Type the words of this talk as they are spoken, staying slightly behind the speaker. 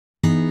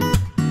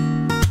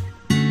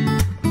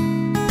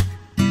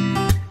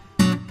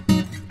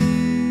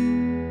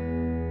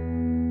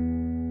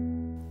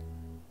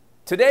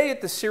Today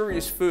at the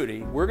Serious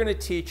Foodie, we're going to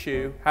teach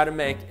you how to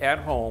make at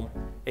home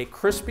a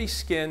crispy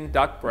skin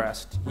duck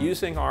breast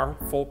using our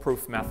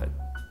foolproof method.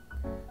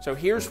 So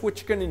here's what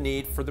you're going to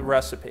need for the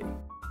recipe.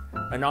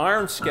 An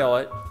iron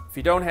skillet. If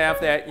you don't have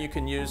that, you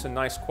can use a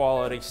nice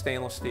quality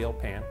stainless steel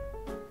pan.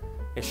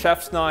 A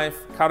chef's knife,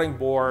 cutting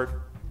board,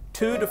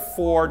 2 to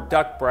 4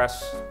 duck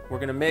breasts. We're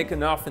going to make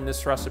enough in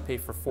this recipe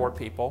for 4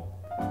 people.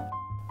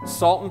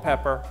 Salt and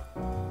pepper,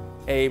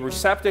 a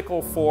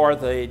receptacle for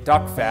the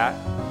duck fat,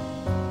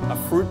 a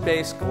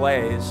fruit-based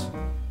glaze.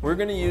 We're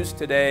going to use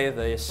today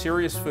the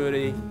Serious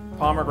Foodie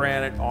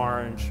pomegranate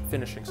orange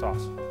finishing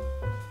sauce.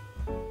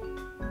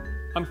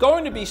 I'm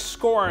going to be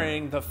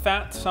scoring the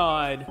fat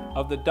side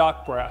of the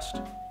duck breast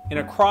in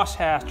a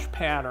crosshatch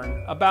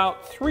pattern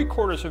about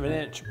 3/4 of an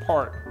inch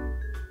apart.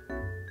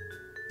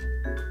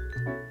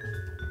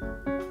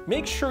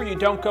 Make sure you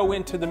don't go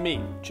into the meat,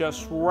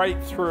 just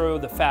right through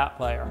the fat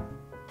layer.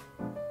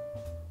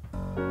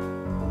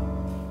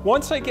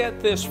 Once I get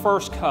this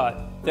first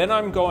cut, then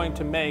I'm going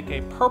to make a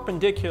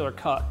perpendicular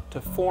cut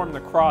to form the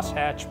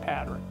crosshatch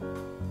pattern.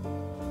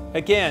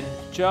 Again,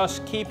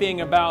 just keeping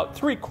about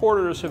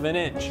 3/4 of an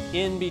inch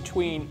in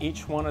between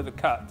each one of the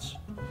cuts.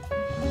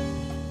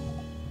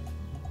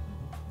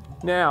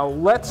 Now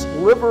let's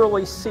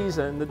liberally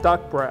season the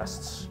duck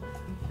breasts,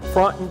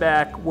 front and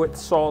back, with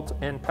salt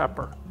and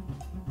pepper.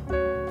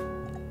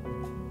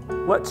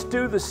 Let's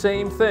do the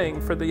same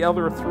thing for the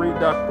other 3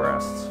 duck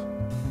breasts.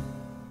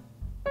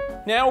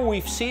 Now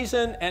we've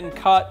seasoned and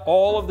cut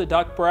all of the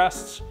duck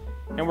breasts,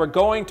 and we're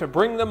going to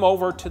bring them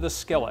over to the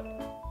skillet.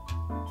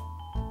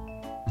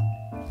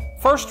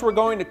 First, we're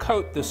going to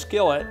coat the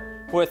skillet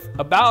with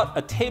about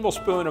a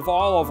tablespoon of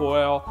olive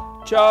oil,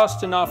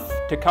 just enough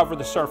to cover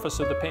the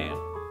surface of the pan.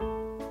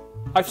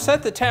 I've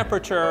set the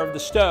temperature of the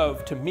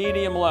stove to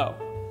medium-low.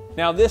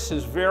 Now this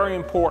is very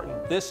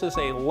important. This is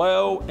a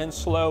low and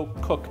slow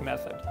cook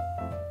method.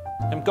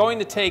 I'm going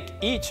to take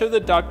each of the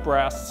duck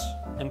breasts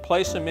and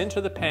place them into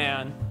the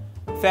pan,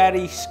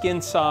 fatty skin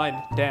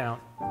side down.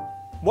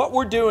 What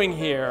we're doing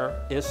here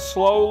is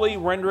slowly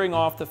rendering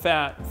off the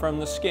fat from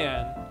the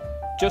skin,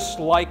 just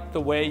like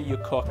the way you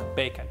cook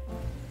bacon.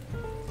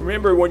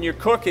 Remember, when you're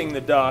cooking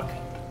the duck,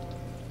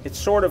 it's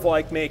sort of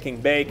like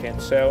making bacon.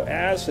 So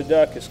as the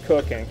duck is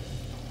cooking,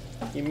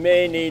 you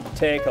may need to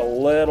take a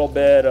little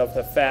bit of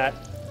the fat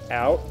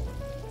out,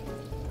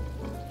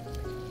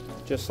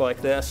 just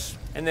like this,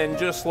 and then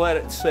just let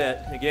it sit.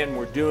 Again,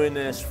 we're doing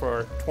this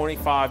for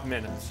 25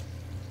 minutes.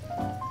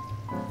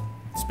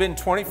 It's been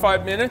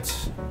 25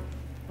 minutes,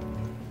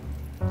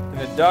 and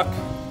the duck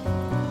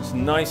is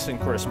nice and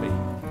crispy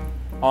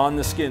on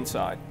the skin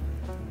side.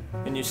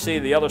 And you see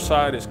the other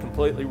side is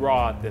completely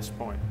raw at this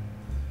point.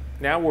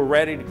 Now we're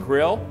ready to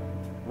grill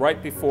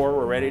right before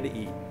we're ready to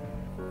eat.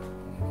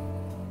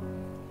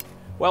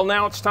 Well,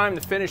 now it's time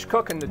to finish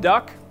cooking the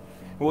duck.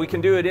 We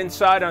can do it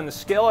inside on the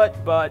skillet,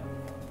 but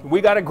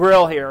we got a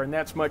grill here, and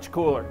that's much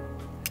cooler.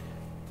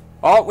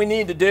 All we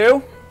need to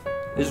do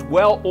is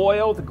well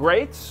oil the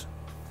grates.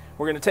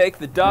 We're going to take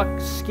the duck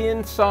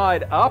skin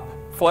side up,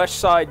 flesh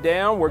side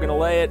down. We're going to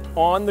lay it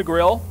on the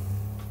grill.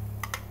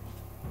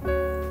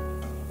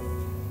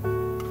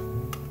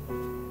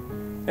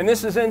 And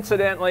this is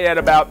incidentally at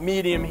about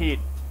medium heat.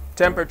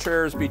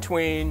 Temperatures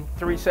between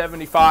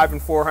 375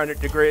 and 400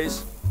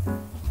 degrees.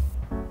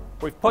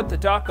 We've put the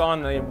duck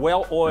on the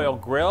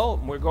well-oiled grill,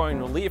 and we're going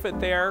to leave it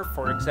there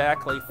for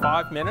exactly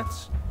 5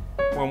 minutes.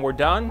 When we're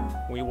done,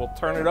 we will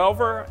turn it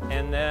over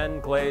and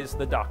then glaze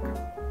the duck.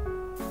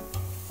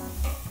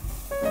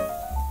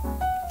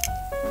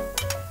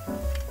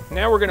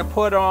 Now we're going to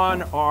put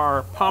on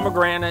our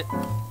pomegranate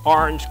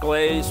orange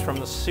glaze from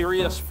the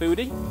Serious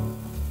Foodie.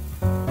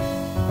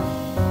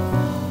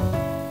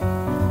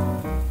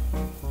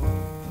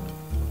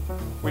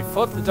 We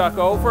flip the duck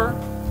over,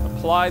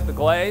 applied the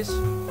glaze.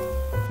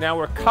 Now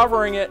we're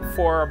covering it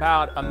for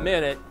about a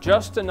minute,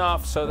 just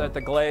enough so that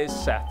the glaze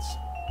sets.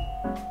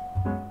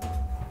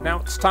 Now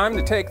it's time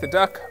to take the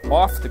duck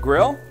off the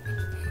grill.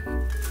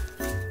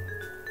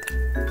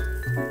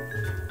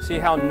 See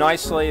how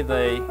nicely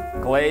the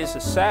glaze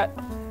is set?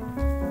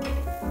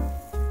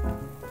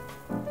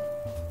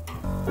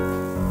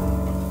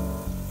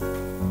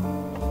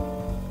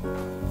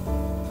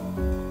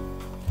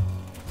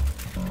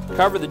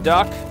 Cover the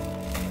duck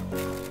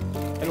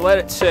and let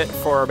it sit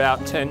for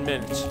about 10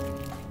 minutes.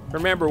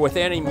 Remember, with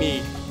any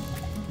meat,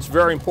 it's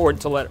very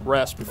important to let it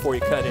rest before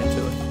you cut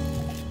into it.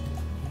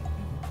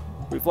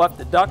 We've left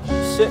the duck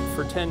sit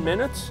for 10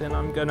 minutes, and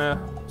I'm going to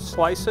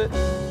slice it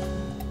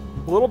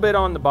a little bit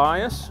on the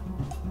bias.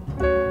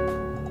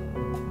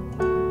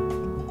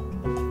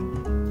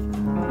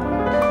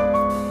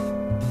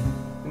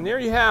 And there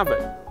you have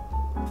it.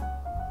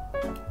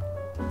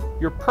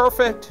 Your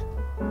perfect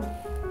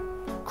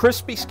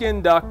crispy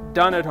skin duck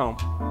done at home.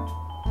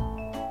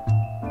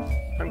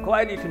 I'm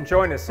glad you can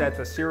join us at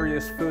the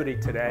Serious Foodie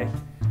today.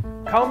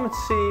 Come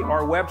see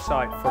our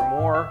website for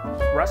more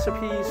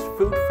recipes,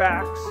 food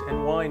facts,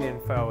 and wine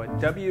info at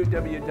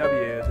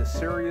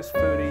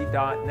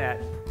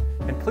www.theseriousfoodie.net.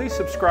 And please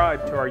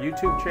subscribe to our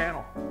YouTube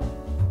channel.